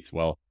my teeth.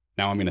 Well,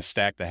 now I'm going to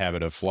stack the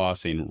habit of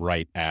flossing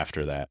right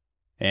after that.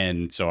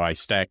 And so I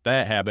stack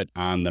that habit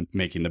on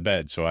making the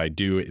bed. So I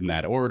do it in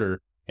that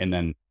order. And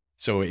then,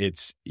 so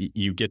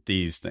you get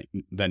these things,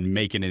 then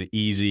making it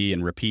easy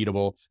and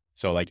repeatable.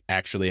 So like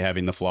actually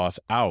having the floss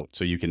out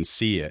so you can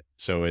see it.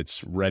 So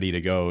it's ready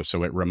to go.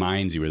 So it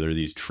reminds you where there are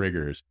these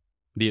triggers.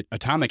 The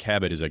Atomic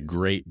Habit is a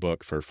great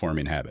book for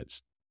forming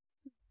habits.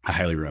 I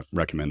highly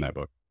recommend that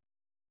book.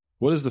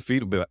 What has the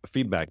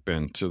feedback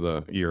been to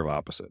the Year of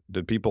Opposite?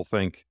 Did people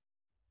think,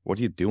 what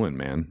are you doing,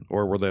 man?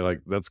 Or were they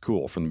like, that's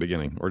cool from the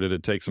beginning? Or did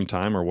it take some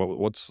time? Or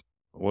what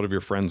have your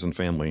friends and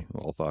family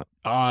all thought?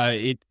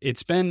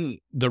 It's been,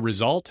 the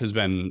result has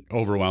been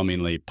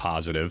overwhelmingly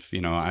positive. You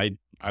know, I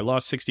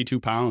lost 62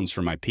 pounds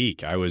from my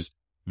peak. I was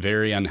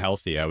very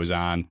unhealthy. I was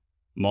on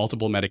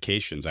multiple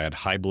medications. I had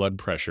high blood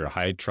pressure,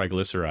 high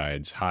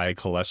triglycerides, high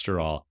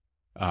cholesterol.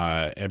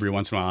 Every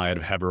once in a while I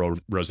had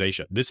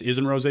rosacea. This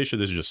isn't rosacea.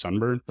 This is just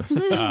sunburn.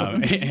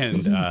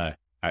 I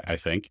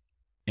think.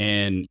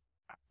 And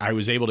I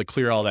was able to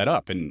clear all that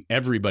up, and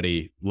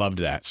everybody loved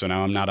that. So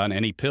now I'm not on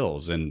any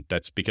pills, and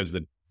that's because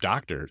the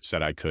doctor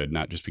said I could,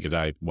 not just because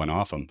I went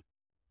off them.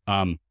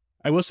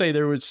 I will say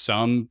there was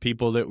some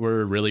people that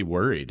were really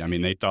worried. I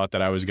mean, they thought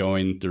that I was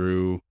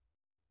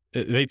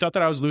they thought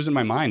that I was losing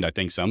my mind. I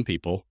think some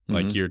people,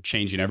 like, you're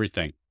changing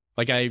everything.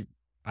 Like I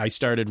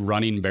started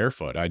running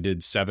barefoot. I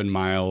did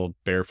 7-mile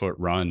barefoot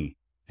run,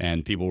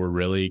 and people were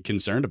really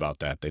concerned about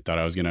that. They thought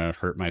I was going to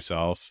hurt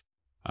myself.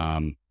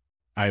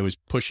 I was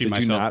pushing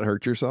myself. Did you not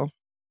hurt yourself?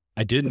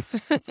 I didn't.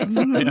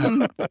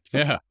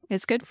 Yeah.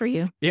 It's good for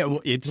you. Yeah.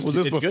 Well, was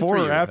this before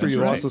or after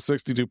you lost the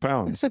 62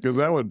 pounds? Because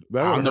that would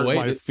hurt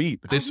my feet.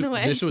 This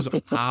was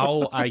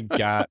how I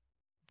got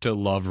to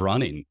love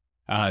running.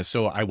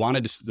 So I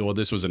wanted to. Well,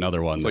 this was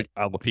another one. Like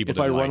if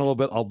I run a little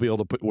bit, I'll be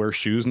able to wear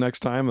shoes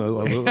next time.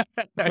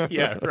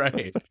 Yeah,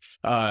 right.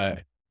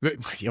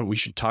 We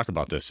should talk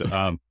about this.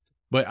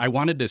 But I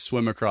wanted to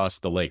swim across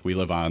the lake. We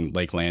live on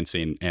Lake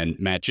Lansing, and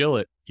Matt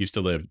Gillett used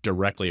to live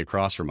directly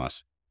across from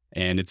us.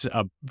 And it's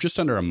just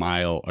under a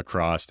mile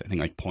across, I think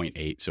like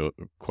 0.8, so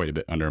quite a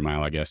bit under a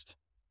mile, I guess.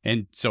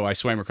 And so I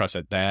swam across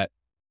that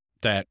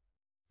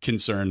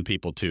concerned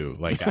people too.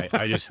 Like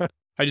I just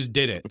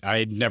did it. I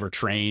had never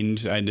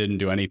trained. I didn't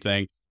do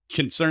anything.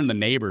 Concerned the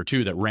neighbor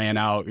too that ran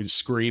out and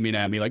screaming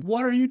at me like,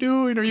 "What are you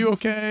doing? Are you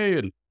okay?"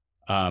 And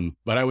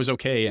but I was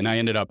okay. And I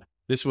ended up.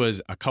 This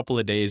was a couple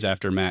of days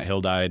after Matt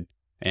Hill died,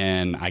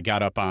 and I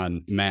got up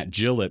on Matt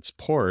Gillett's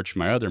porch,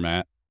 my other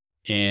Matt,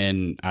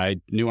 and I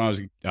knew I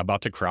was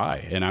about to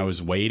cry. And I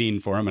was waiting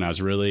for him, and I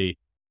was really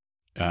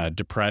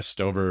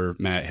depressed over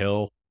Matt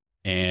Hill.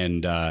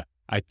 And I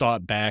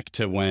thought back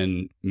to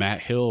when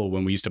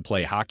we used to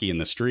play hockey in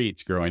the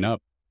streets growing up.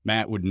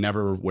 Matt would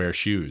never wear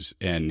shoes,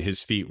 and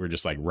his feet were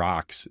just like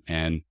rocks.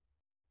 And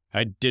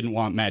I didn't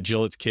want Matt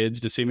Gillett's kids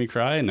to see me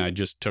cry, and I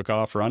just took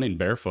off running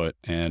barefoot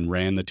and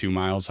ran the 2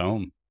 miles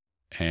home.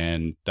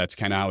 And that's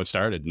kind of how it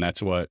started. And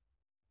that's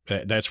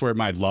where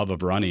my love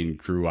of running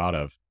grew out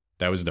of.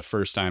 That was the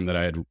first time that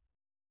I had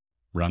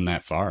run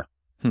that far.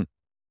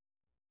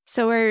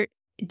 So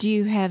do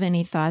you have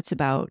any thoughts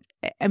about,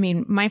 I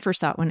mean, my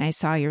first thought when I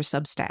saw your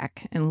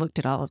Substack and looked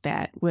at all of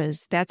that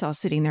was that's all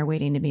sitting there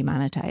waiting to be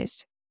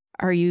monetized.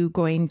 Are you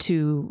going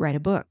to write a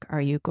book?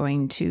 Are you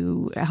going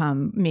to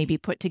maybe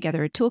put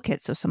together a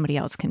toolkit so somebody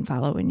else can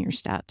follow in your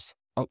steps?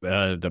 Oh,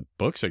 the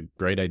book's a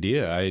great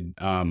idea. I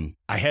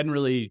hadn't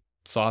really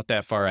thought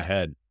that far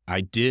ahead.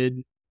 I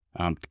did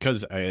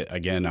because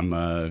I'm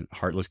a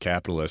heartless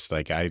capitalist.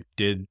 Like I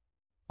did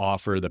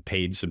offer the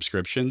paid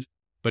subscriptions,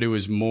 but it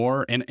was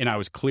more, and I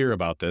was clear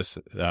about this.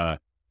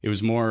 It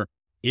was more,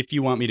 if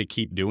you want me to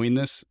keep doing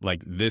this,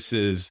 like this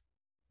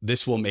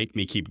will make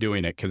me keep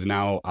doing it, because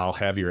now I'll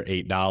have your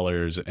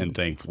 $8 and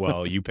think,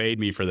 well, you paid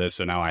me for this,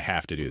 so now I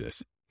have to do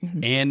this.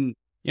 Mm-hmm. And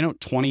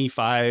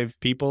 25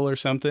 people or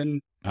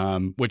something,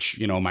 which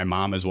my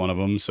mom is one of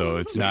them, so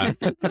it's not.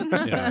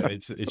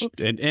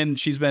 And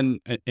she's been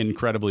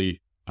incredibly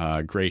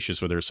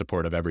gracious with her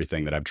support of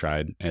everything that I've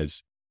tried,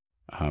 as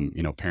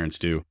parents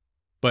do.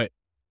 But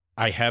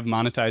I have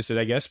monetized it,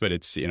 I guess, but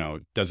it's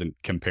doesn't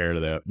compare to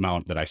the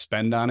amount that I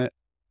spend on it.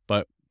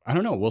 But I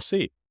don't know. We'll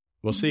see.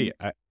 We'll see.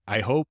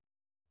 I hope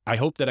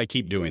that I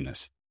keep doing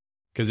this,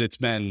 because it's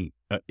been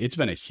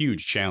a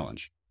huge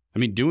challenge. I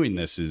mean, doing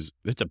this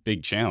it's a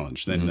big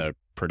challenge. Then the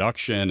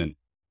production and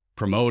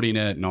promoting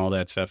it and all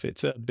that stuff,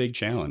 it's a big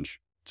challenge.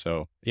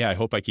 So yeah, I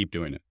hope I keep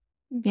doing it.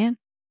 Yeah.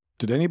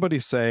 Did anybody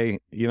say,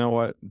 you know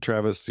what,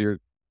 Travis,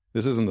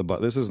 this isn't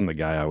the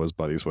guy I was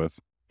buddies with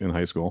in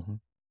high school?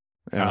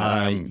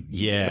 I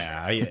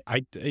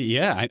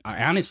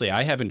honestly,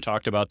 I haven't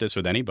talked about this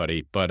with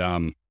anybody, but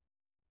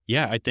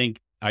yeah, I think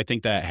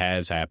that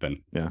has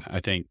happened. Yeah, I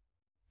think,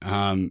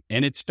 and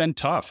it's been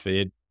tough.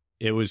 It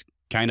was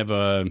kind of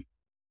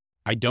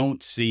I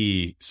don't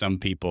see some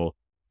people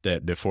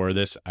that before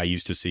this I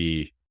used to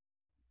see,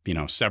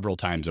 several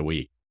times a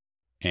week,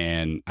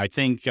 and I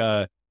think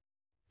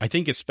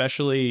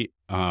especially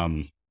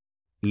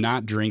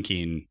not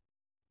drinking,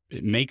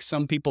 it makes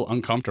some people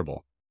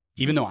uncomfortable.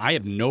 Even though I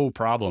have no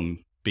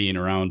problem being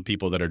around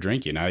people that are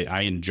drinking,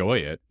 I enjoy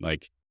it.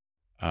 Like,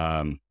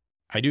 I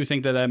do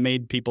think that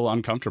made people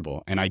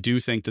uncomfortable. And I do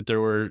think that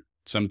there were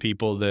some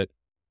people that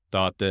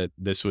thought that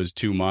this was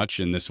too much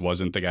and this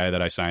wasn't the guy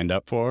that I signed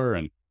up for.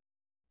 And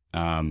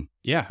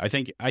I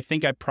think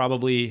I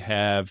probably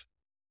have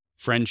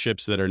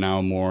friendships that are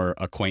now more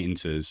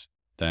acquaintances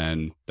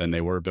than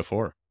they were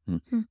before.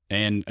 Mm-hmm.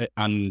 And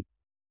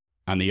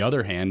on the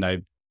other hand,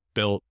 I've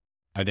built,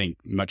 I think,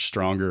 much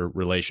stronger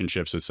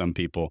relationships with some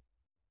people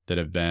that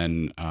have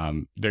been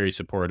very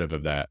supportive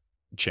of that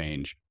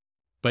change.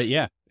 But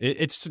yeah,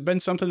 it's been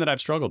something that I've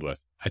struggled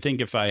with. I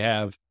think if I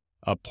have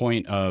a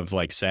point of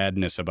like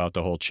sadness about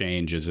the whole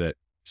change is that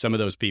some of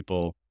those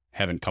people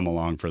haven't come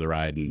along for the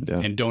ride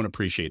and don't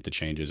appreciate the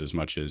changes as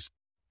much as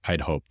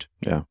I'd hoped.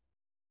 Yeah.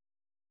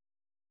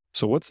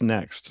 So what's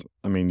next?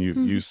 I mean,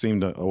 you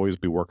seem to always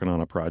be working on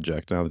a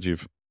project. Now that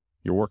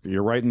you're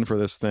writing for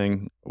this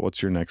thing,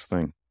 what's your next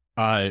thing?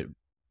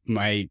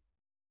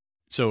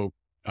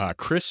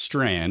 Chris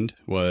Strand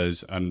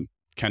was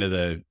kind of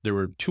there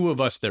were two of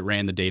us that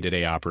ran the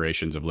day-to-day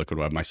operations of Liquid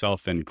Web,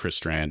 myself and Chris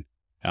Strand,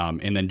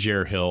 and then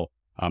Jer Hill,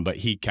 but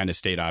he kind of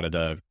stayed out of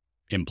the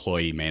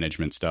employee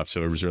management stuff.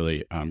 So it was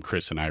really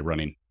Chris and I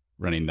running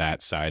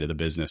that side of the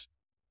business.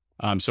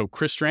 So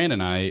Chris Strand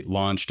and I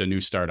launched a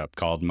new startup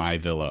called My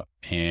Villa,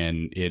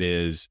 and it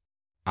is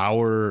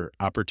our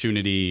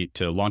opportunity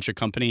to launch a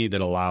company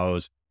that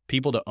allows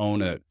people to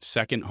own a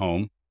second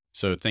home.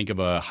 So think of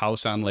a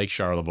house on Lake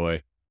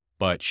Charlevoix,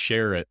 but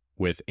share it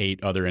with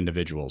 8 other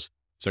individuals.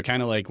 So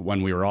kind of like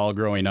when we were all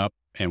growing up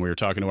and we were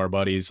talking to our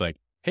buddies like,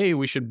 hey,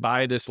 we should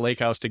buy this lake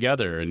house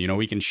together and,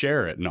 we can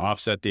share it and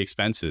offset the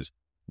expenses.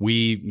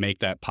 We make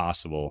that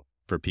possible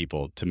for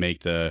people to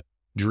make the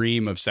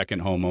dream of second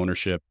home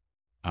ownership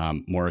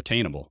more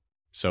attainable.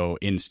 So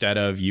instead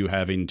of you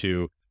having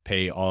to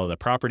pay all the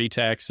property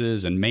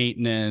taxes and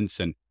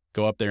maintenance and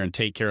go up there and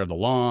take care of the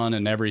lawn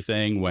and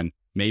everything when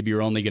maybe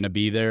you're only going to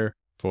be there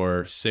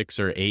for 6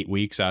 or 8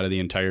 weeks out of the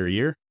entire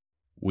year,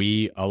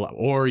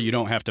 or you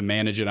don't have to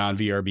manage it on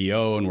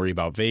VRBO and worry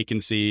about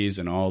vacancies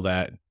and all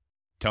that,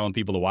 telling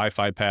people the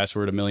Wi-Fi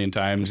password a million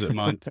times a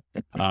month.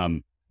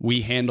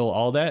 We handle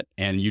all that,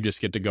 and you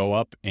just get to go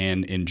up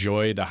and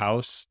enjoy the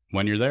house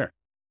when you're there.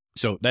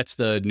 So that's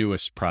the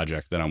newest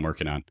project that I'm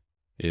working on,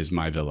 is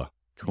My Villa.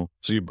 Cool.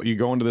 So you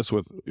go into this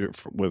with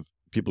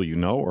people you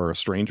know, or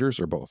strangers,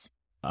 or both?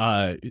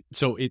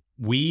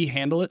 We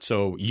handle it,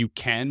 so you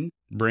can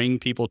bring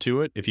people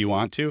to it if you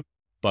want to,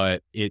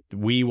 but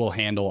we will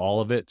handle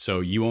all of it. So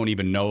you won't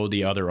even know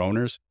the other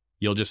owners.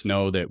 You'll just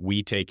know that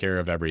we take care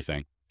of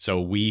everything. So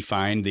we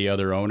find the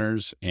other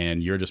owners,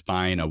 and you're just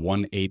buying a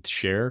 1/8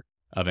 share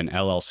of an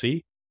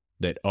LLC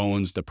that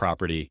owns the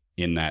property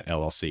in that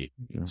LLC.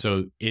 Yeah.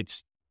 So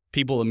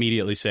people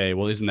immediately say,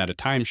 well, isn't that a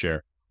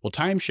timeshare? Well,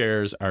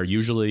 timeshares are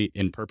usually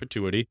in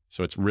perpetuity,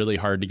 so it's really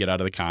hard to get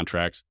out of the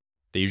contracts.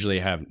 They usually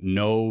have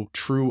no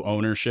true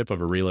ownership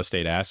of a real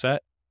estate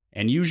asset,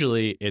 and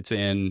usually it's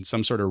in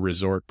some sort of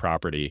resort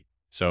property.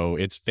 So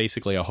it's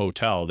basically a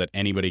hotel that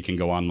anybody can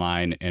go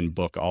online and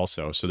book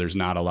also. So there's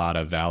not a lot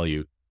of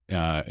value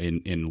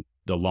in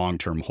the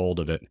long-term hold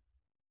of it.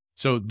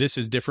 So this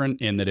is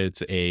different in that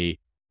it's a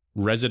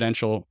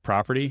residential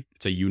property.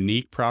 It's a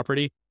unique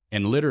property.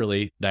 And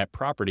literally that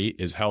property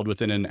is held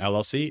within an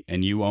LLC,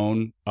 and you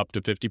own up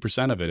to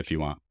 50% of it if you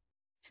want.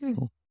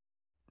 Cool.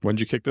 When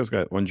did you kick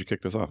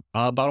this off?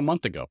 About a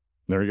month ago.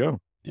 There you go.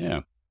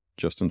 Yeah.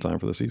 Just in time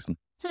for the season.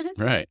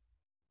 Right.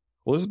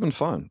 Well, this has been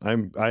fun.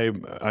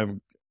 I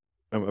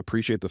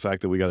appreciate the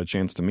fact that we got a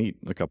chance to meet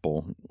a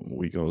couple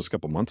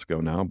months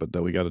ago now, but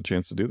that we got a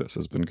chance to do this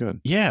has been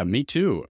good. Yeah, me too.